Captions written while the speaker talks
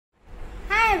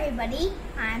Hi everybody,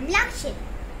 I am Lakshith.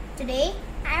 Today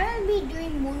I will be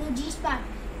doing Monuji's part.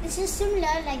 This is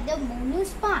similar like the Monu's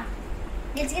part.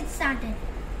 Let's get started.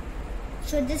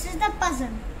 So this is the puzzle.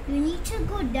 You need to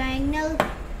go diagonal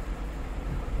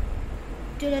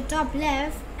to the top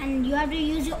left and you have to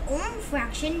use your own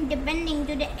fraction depending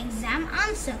to the exam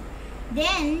answer.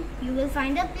 Then you will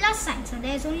find a plus sign. So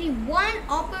there is only one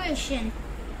operation.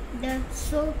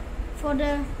 So for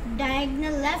the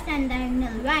diagonal left and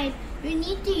diagonal right, you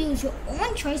need to use your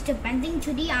own choice depending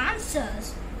to the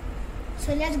answers.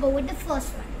 So let's go with the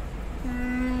first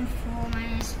one. 4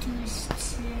 minus 2 is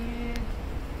 2.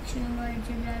 2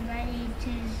 multiplied by 8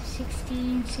 is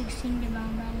 16. 16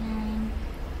 divided by 9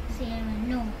 is 11.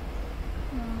 No.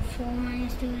 4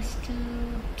 minus 2 is 2.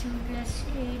 2 plus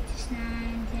 8 is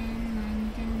 9. 10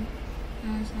 minus 10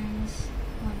 minus 9 is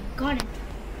 1. Got it.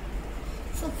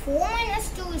 So 4 minus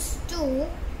 2 is 2.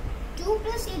 2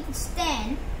 plus 8 is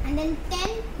 10. And then 10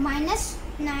 minus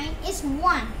 9 is 1.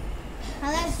 Now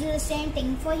let's do the same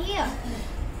thing for here.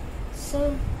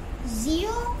 So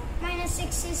 0 minus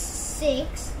 6 is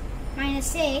 6. Minus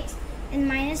 6. And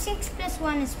minus 6 plus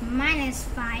 1 is minus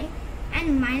 5.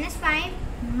 And minus 5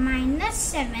 minus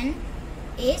 7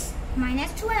 is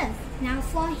minus 12. Now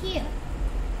for here.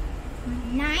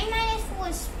 9 minus 4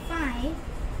 is 5.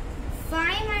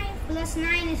 5 minus plus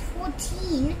 9 is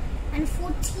 14. And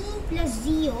 14 plus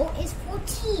 0 is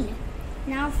 14.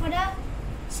 Now for the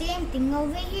same thing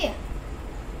over here.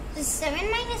 So 7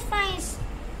 minus 5 is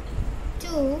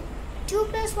 2. 2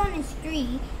 plus 1 is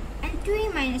 3. And 3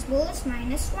 minus 4 is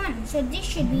minus 1. So this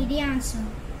should be the answer.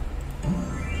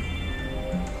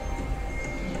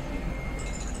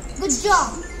 Good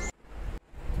job.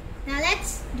 Now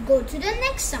let's go to the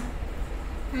next sum.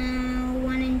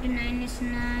 1 into 9 is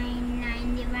 9.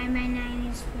 9 divided by 9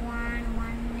 is 1.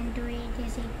 1 into 8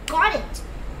 is 8. Got it.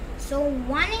 So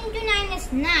 1 into 9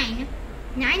 is 9.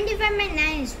 9 divided by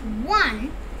 9 is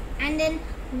 1. And then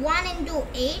 1 into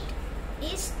 8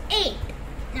 is 8.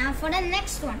 Now for the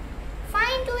next one.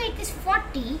 5 into 8 is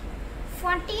 40.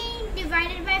 40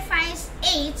 divided by 5 is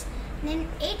 8. Then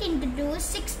 8 into 2 is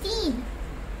 16.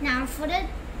 Now for the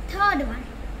third one.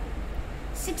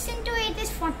 6 into 8 is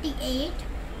 48.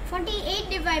 48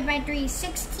 divided by 3 is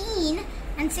 16.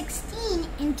 And 16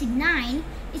 into 9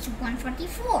 is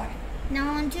 144.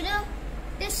 Now on to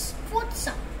this fourth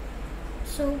sum.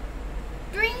 So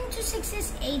 3 into 6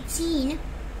 is 18.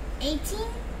 18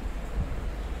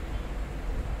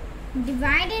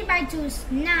 divided by 2 is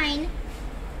 9.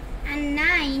 And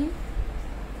 9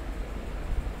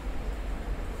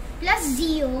 plus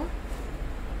 0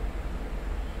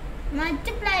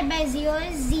 multiplied by 0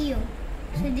 is 0.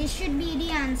 So this should be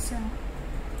the answer.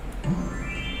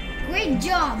 Great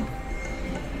job!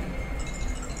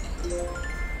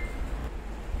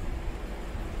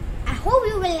 I hope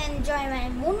you will enjoy my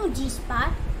Monuji's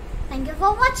part. Thank you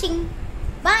for watching.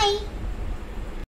 Bye!